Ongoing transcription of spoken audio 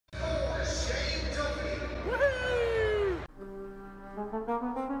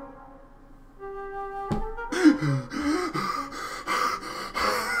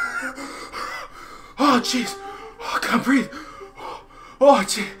Oh, jeez. Oh, I can't breathe. Oh,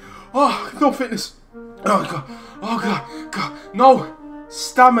 jeez. Oh, no fitness. Oh, God. Oh, God. God. No.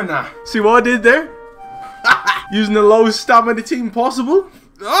 Stamina. See what I did there? Using the lowest stamina team possible.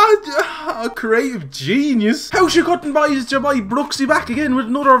 Oh, creative genius. How's your cutting boys? It's your boy Brooksy back again with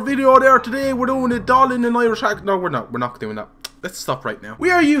another video there today. We're doing it all in an Irish accent. No, we're not. We're not doing that. Let's stop right now. We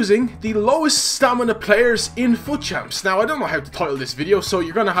are using the lowest stamina players in Fut Champs. Now, I don't know how to title this video, so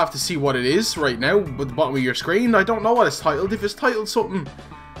you're going to have to see what it is right now at the bottom of your screen. I don't know what it's titled. If it's titled something...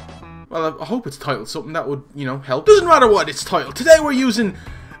 Well, I hope it's titled something that would, you know, help. Doesn't matter what it's titled. Today we're using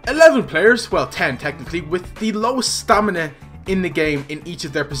 11 players, well 10 technically, with the lowest stamina in the game in each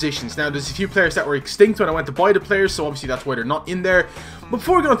of their positions. Now there's a few players that were extinct when I went to buy the players, so obviously that's why they're not in there. But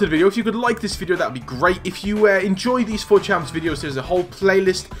before we get on to the video, if you could like this video, that would be great. If you enjoy these Fut Champs videos, there's a whole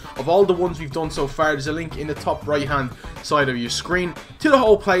playlist of all the ones we've done so far. There's a link in the top right hand side of your screen to the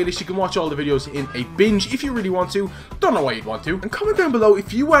whole playlist. You can watch all the videos in a binge if you really want to. Don't know why you'd want to. And comment down below,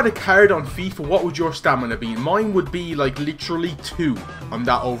 if you had a card on FIFA, what would your stamina be? Mine would be like literally 2. I'm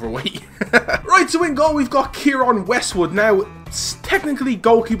that overweight. Right, so in goal we've got Kieran Westwood. Now technically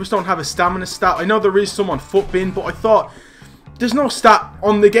goalkeepers don't have a stamina stat. I know there is some on Footbin, but I thought there's no stat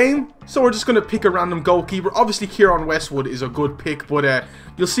on the game, so we're just going to pick a random goalkeeper. Obviously Kieran Westwood is a good pick, but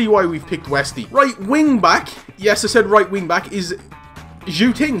you'll see why we've picked Westy. Right wing back, yes I said right wing back, is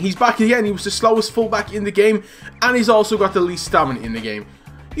Zhu Ting. He's back again. He was the slowest fullback in the game, and he's also got the least stamina in the game.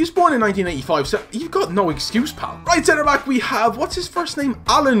 He was born in 1985, so you've got no excuse, pal. Right centre back we have, what's his first name?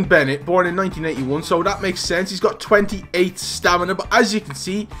 Alan Bennett, born in 1981, so that makes sense. He's got 28 stamina, but as you can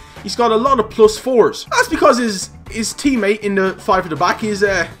see, he's got a lot of +4s. That's because his teammate in the 5 at the back is,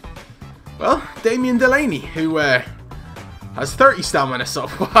 well, Damien Delaney, who has 30 stamina, so...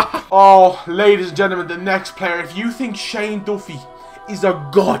 Oh, ladies and gentlemen, the next player, if you think Shane Duffy is a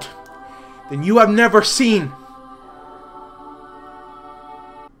god, then you have never seen...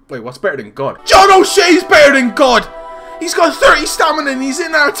 Wait, what's better than God? John O'Shea's better than God! He's got 30 stamina and he's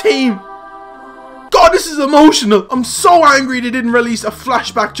in our team! God, this is emotional! I'm so angry they didn't release a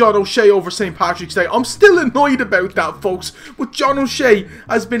flashback John O'Shea over St. Patrick's Day. I'm still annoyed about that, folks. But John O'Shea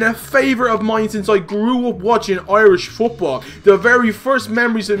has been a favourite of mine since I grew up watching Irish football. The very first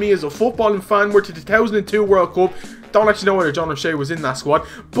memories of me as a footballing fan were to the 2002 World Cup. Don't actually know whether John O'Shea was in that squad,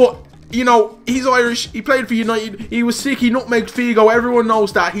 but... You know, he's Irish, he played for United, he was sick, he nutmegged Figo, everyone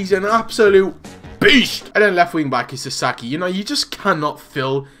knows that, he's an absolute beast. And then left wing back is Sasaki. You know, you just cannot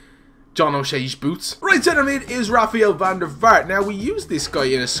fill John O'Shea's boots. Right centre mid is Rafael van der Vaart. Now, we use this guy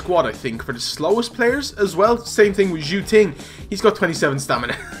in a squad, I think, for the slowest players as well. Same thing with Zhu Ting. He's got 27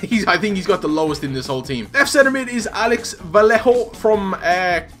 stamina. I think he's got the lowest in this whole team. Left centre mid is Alex Vallejo from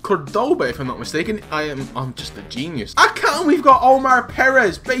Cordoba, if I'm not mistaken. I'm just a genius. At Cam, we've got Omar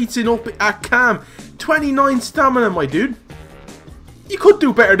Perez baiting up at Cam. 29 stamina, my dude. You could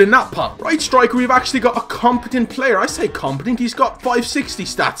do better than that, pal. Right striker, we've actually got a competent player. I say competent, he's got 560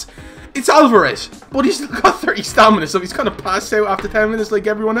 stats. It's Alvarez, but he's still got 30 stamina, so he's kind of passed out after 10 minutes like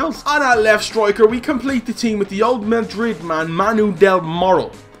everyone else. And at left striker, we complete the team with the old Madrid man, Manu Del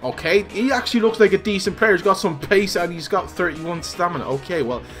Moro. Okay, he actually looks like a decent player. He's got some pace and he's got 31 stamina. Okay,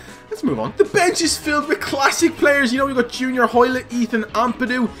 well, let's move on. The bench is filled with classic players. You know, we've got Junior Hoylett, Ethan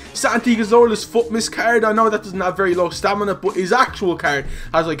Ampadu, Santi Cazorla's foot miss card. I know that doesn't have very low stamina, but his actual card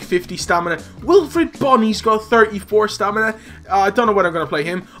has like 50 stamina. Wilfred Bonny's got 34 stamina. I don't know when I'm going to play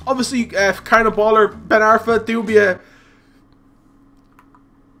him. Obviously, Carnaballer, Ben Arfa, Dubia.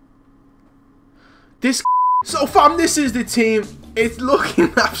 This. So, fam, this is the team. It's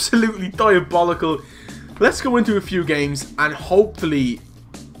looking absolutely diabolical. Let's go into a few games and hopefully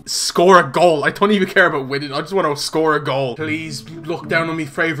score a goal. I don't even care about winning. I just want to score a goal. Please look down on me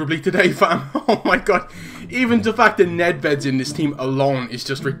favourably today, fam. Oh my god. Even the fact that Nedved's in this team alone is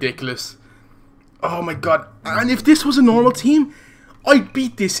just ridiculous. Oh my god. And if this was a normal team, I'd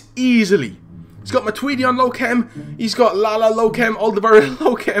beat this easily. He's got Matuidi on low chem. He's got Lala low chem. Alderweireld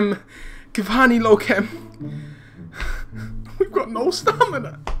low chem. Cavani low chem. We've got no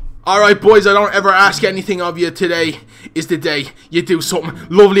stamina. Alright boys, I don't ever ask anything of you. Today is the day you do something.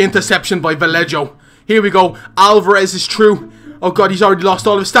 Lovely interception by Vallejo. Here we go. Alvarez is true. Oh god, he's already lost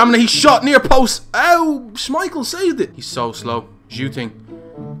all of his stamina. He's shot near post. Oh, Schmeichel saved it. He's so slow. Zhu Ting.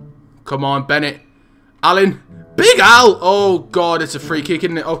 Come on, Bennett. Allen. Big Al. Oh god, it's a free kick,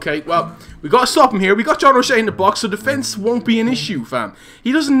 isn't it? Okay, well, we got to stop him here. We got John O'Shea in the box, so defense won't be an issue, fam.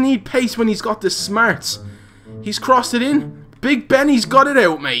 He doesn't need pace when he's got the smarts. He's crossed it in. Big Benny's got it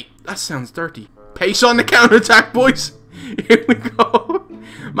out, mate. That sounds dirty. Pace on the counter-attack, boys. Here we go.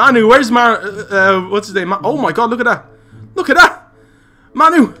 Manu, where's what's his name? Oh my god, look at that. Look at that.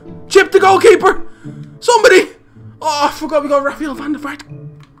 Manu, chip the goalkeeper. Somebody. Oh, I forgot we got Rafael van der Vaart.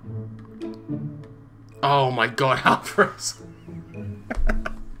 Oh my God, Alvarez.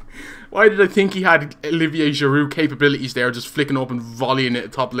 Why did I think he had Olivier Giroud capabilities there, just flicking up and volleying it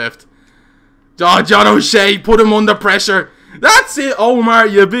at top left? Oh, John O'Shea, put him under pressure. That's it, Omar,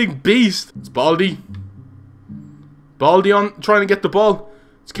 you big beast. It's Baldy. Baldy on trying to get the ball.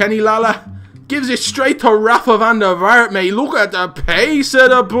 It's Kenny Lala. Gives it straight to Rafa van der Vaart, mate. Look at the pace of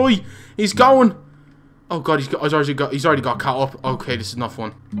the boy. He's going. Oh God, he's already got caught up. Okay, this is not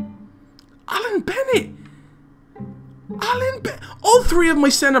fun. Alan Bennett. All three of my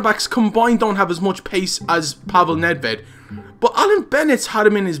centre-backs combined don't have as much pace as Pavel Nedved. But Alan Bennett's had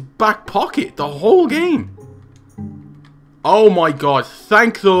him in his back pocket the whole game. Oh my God.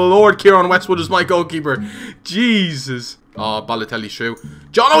 Thank the Lord Kieran Westwood is my goalkeeper. Jesus. Oh, Balotelli's through.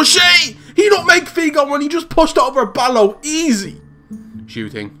 John O'Shea! He don't make Figo when he just pushed over Ballo. Easy.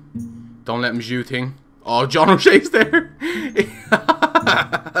 Shooting. Don't let him shooting. Oh, John O'Shea's there.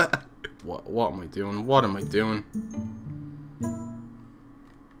 What am I doing? What am I doing?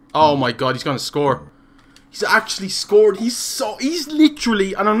 Oh my God, he's gonna score. He's actually scored. He's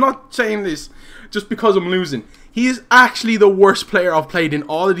literally, and I'm not saying this just because I'm losing. He is actually the worst player I've played in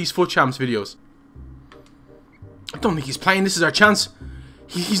all of these Fut Champs videos. I don't think he's playing. This is our chance.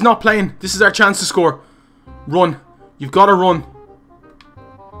 He's not playing. This is our chance to score. Run. You've got to run.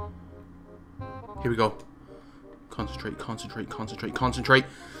 Here we go. Concentrate, concentrate, concentrate, concentrate.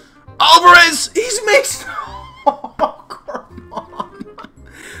 Alvarez! He's missed! Oh, come on.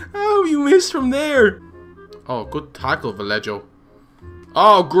 Oh, you missed from there. Oh, good tackle, Vallejo.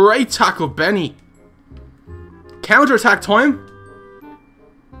 Oh, great tackle, Benny. Counter-attack time.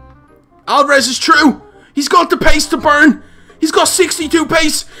 Alvarez is true. He's got the pace to burn. He's got 62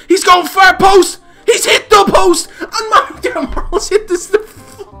 pace. He's going far post. He's hit the post. And Mark Demarle's hit this.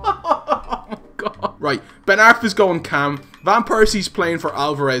 Oh my God. Right. Ben Arfa is going Cam. Van Persie's playing for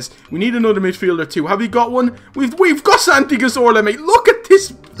Alvarez. We need another midfielder too. Have you got one? We've got Santi Cazorla, mate. Look at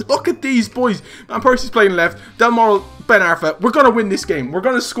this. Look at these boys. Van Persie's playing left. Demarle, Ben Arfa. We're going to win this game. We're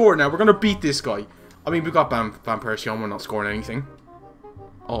going to score now. We're going to beat this guy. I mean, we got Van Persie on. We're not scoring anything.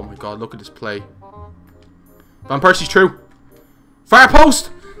 Oh my God. Look at this play. Van Persie's true. Far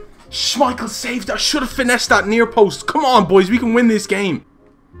post. Schmeichel saved that. Should have finessed that near post. Come on, boys. We can win this game.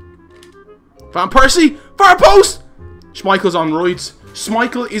 Van Persie. Far post. Schmeichel's on roids.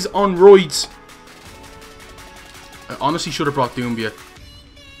 Schmeichel is on roids. I honestly should have brought Doumbia.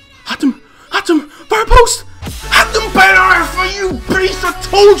 Had him. Far post. Had them, Ben Arfa, you beast. I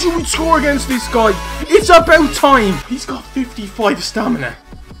told you we'd score against this guy. It's about time. He's got 55 stamina.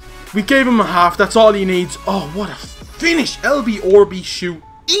 We gave him a half. That's all he needs. Oh, what a finish. LB Orby shoot.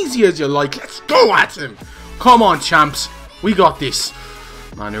 Easy as you like. Let's go at him. Come on, champs. We got this.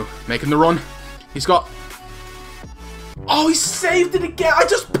 Manu making the run. He's got... Oh, he saved it again. I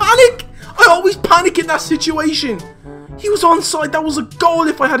just panic. I always panic in that situation. He was onside. That was a goal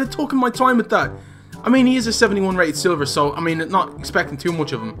if I had taken my time with that. I mean, he is a 71 rated silver, so, I mean, not expecting too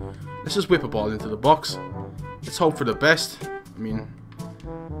much of him. Let's just whip a ball into the box. Let's hope for the best. I mean...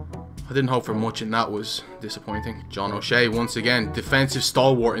 I didn't hope for much and that was disappointing. John O'Shea, once again, defensive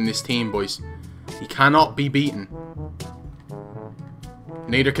stalwart in this team, boys. He cannot be beaten.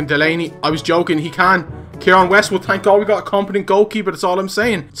 Neither can Delaney. I was joking, he can. Kieran Westwood, thank God we got a competent goalkeeper, that's all I'm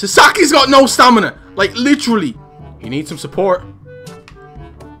saying. Sasaki's got no stamina. Like, literally. He needs some support.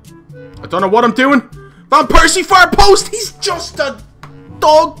 I don't know what I'm doing. Van Persie, far post. He's just a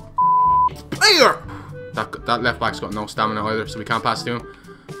dog player. That left back's got no stamina either, so we can't pass to him.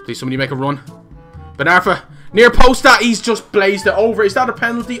 Please, somebody make a run. Ben Arfa, near post that. He's just blazed it over. Is that a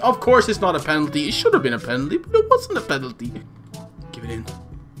penalty? Of course it's not a penalty. It should have been a penalty, but it wasn't a penalty. Give it in.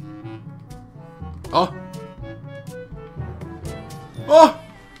 Oh. Oh.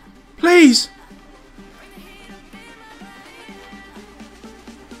 Please.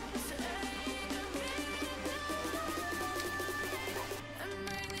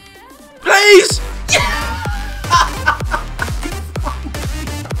 Please.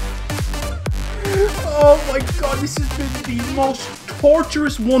 Oh my God, this has been the most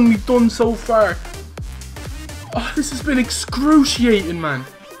torturous one we've done so far. Oh, this has been excruciating, man.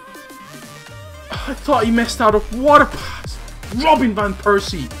 Oh, I thought he messed out of what a pass. Robin Van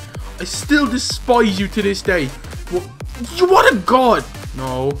Persie. I still despise you to this day. What a god.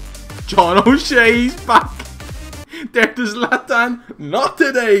 No. John O'Shea's back. There's Zlatan. Not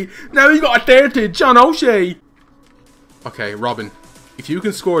today. Now you got a third to John O'Shea. Okay, Robin. If you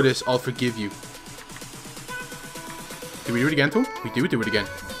can score this, I'll forgive you. Do we do it again to him? We do it again.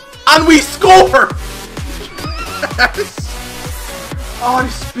 And we score! Yes! Oh,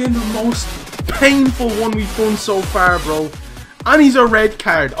 this has been the most painful one we've done so far, bro. And he's a red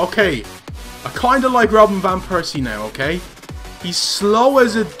card. Okay. I kind of like Robin Van Persie now, okay? He's slow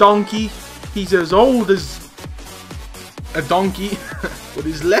as a donkey. He's as old as a donkey. But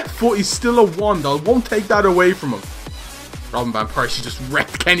his left foot is still a wand. I won't take that away from him. Robin Van Persie just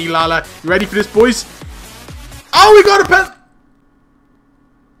wrecked Kenny Lala. You ready for this, boys? Oh, we got a pen.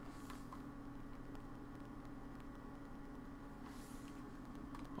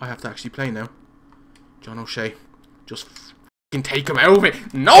 I have to actually play now. John O'Shea. Just f***ing take him out of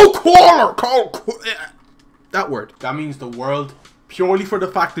it. No quarter! That word. That means the world. Purely for the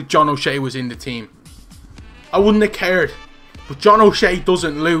fact that John O'Shea was in the team. I wouldn't have cared. But John O'Shea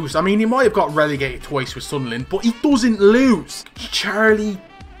doesn't lose. I mean, he might have got relegated twice with Sunderland, but he doesn't lose. Charlie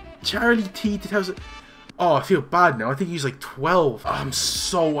T 2000. Oh, I feel bad now. I think he's like 12. I'm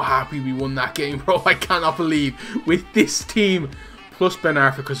so happy we won that game, bro. I cannot believe with this team plus Ben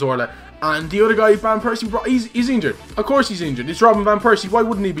Arfa Cazorla and the other guy, Van Persie, bro, he's injured. Of course he's injured. It's Robin Van Persie. Why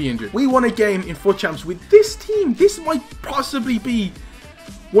wouldn't he be injured? We won a game in Fut Champs with this team. This might possibly be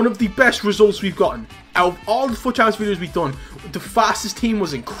one of the best results we've gotten. Out of all the Fut Champs videos we've done, the fastest team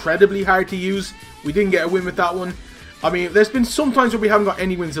was incredibly hard to use. We didn't get a win with that one. I mean, there's been some times where we haven't got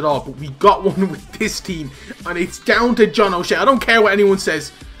any wins at all, but we got one with this team, and it's down to John O'Shea. I don't care what anyone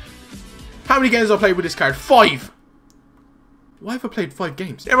says. How many games have I played with this card? 5. Why have I played 5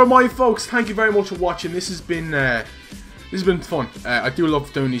 games? Never mind, folks. Thank you very much for watching. This has been fun. I do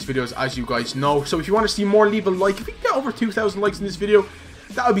love doing these videos, as you guys know. So if you want to see more, leave a like. If we can get over 2,000 likes in this video,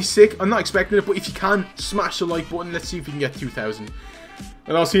 that would be sick. I'm not expecting it, but if you can, smash the like button. Let's see if we can get 2,000.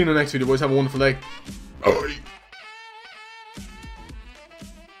 And I'll see you in the next video, boys. Have a wonderful day. Bye.